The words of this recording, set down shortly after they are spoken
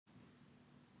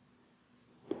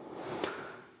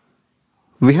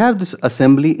We have this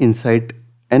assembly inside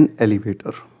an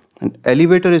elevator. An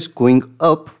elevator is going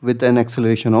up with an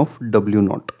acceleration of W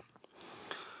naught.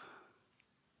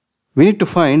 We need to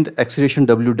find acceleration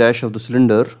W dash of the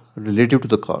cylinder relative to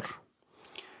the car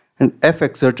and F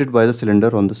exerted by the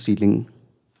cylinder on the ceiling.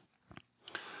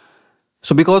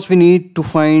 So because we need to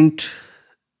find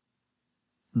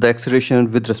the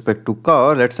acceleration with respect to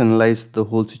car, let's analyze the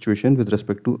whole situation with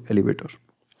respect to elevator.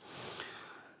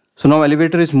 So now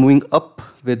elevator is moving up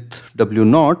with W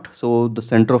naught, so the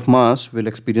center of mass will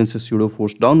experience a pseudo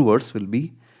force downwards will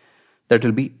be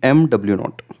mW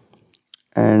naught,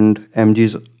 and mg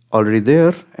is already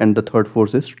there, and the third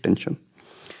force is tension.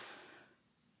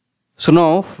 So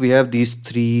now we have these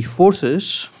three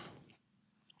forces.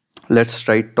 Let's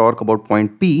write torque about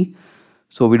point P,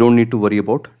 so we don't need to worry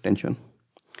about tension.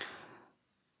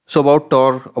 So about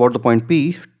torque about the point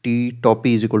P, T top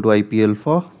P is equal to IP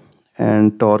alpha,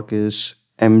 and torque is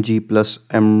mg plus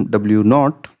mw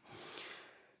naught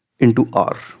into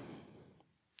r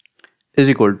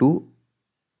is equal to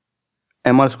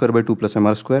mr square by 2 plus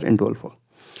mr square into alpha,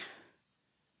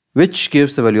 which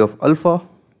gives the value of alpha.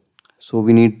 So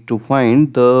we need to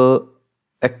find the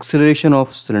acceleration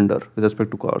of cylinder with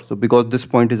respect to car. So because this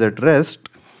point is at rest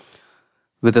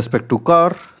with respect to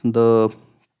car, the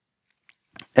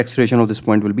acceleration of this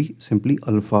point will be simply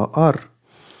alpha r.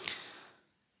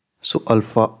 So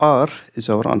alpha r is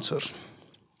our answer.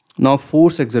 Now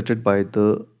force exerted by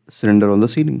the cylinder on the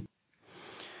ceiling.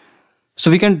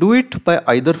 So we can do it by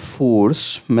either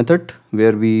force method,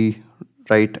 where we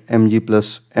write mg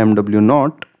plus mw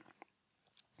naught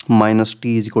minus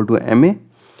t is equal to ma,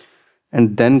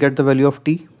 and then get the value of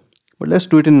t. But let's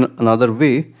do it in another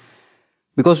way,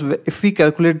 because if we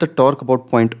calculate the torque about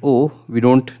point O, we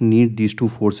don't need these two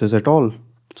forces at all.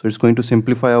 So it's going to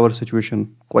simplify our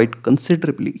situation quite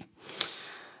considerably.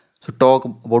 So torque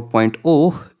about point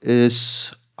O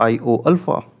is IO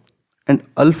alpha, and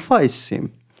alpha is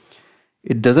same.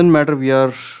 It doesn't matter we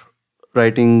are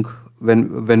writing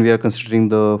when we are considering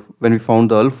when we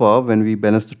found the alpha, when we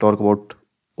balance the torque about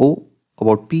O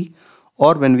about P,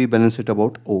 or when we balance it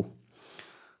about O.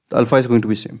 The alpha is going to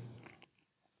be same.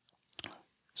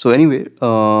 So anyway,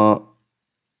 tau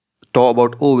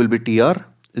about O will be TR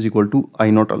is equal to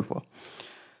I naught alpha.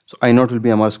 So I naught will be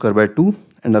mr square by 2,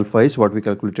 and alpha is what we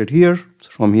calculated here. So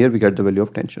from here we get the value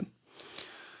of tension.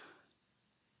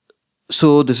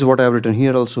 So this is what I have written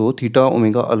here also. Theta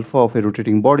omega alpha of a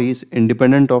rotating body is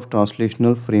independent of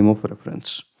translational frame of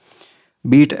reference,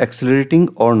 be it accelerating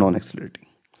or non-accelerating.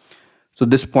 So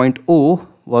this point O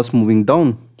was moving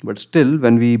down, but still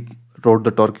when we wrote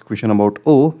the torque equation about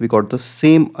O, we got the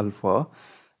same alpha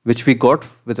which we got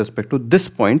with respect to this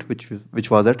point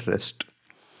which was at rest.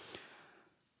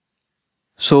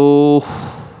 So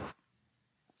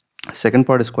second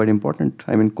part is quite important.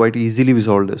 I mean, quite easily we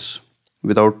solve this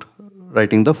without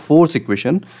writing the force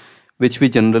equation, which we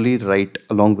generally write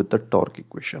along with the torque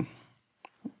equation.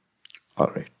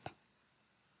 All right.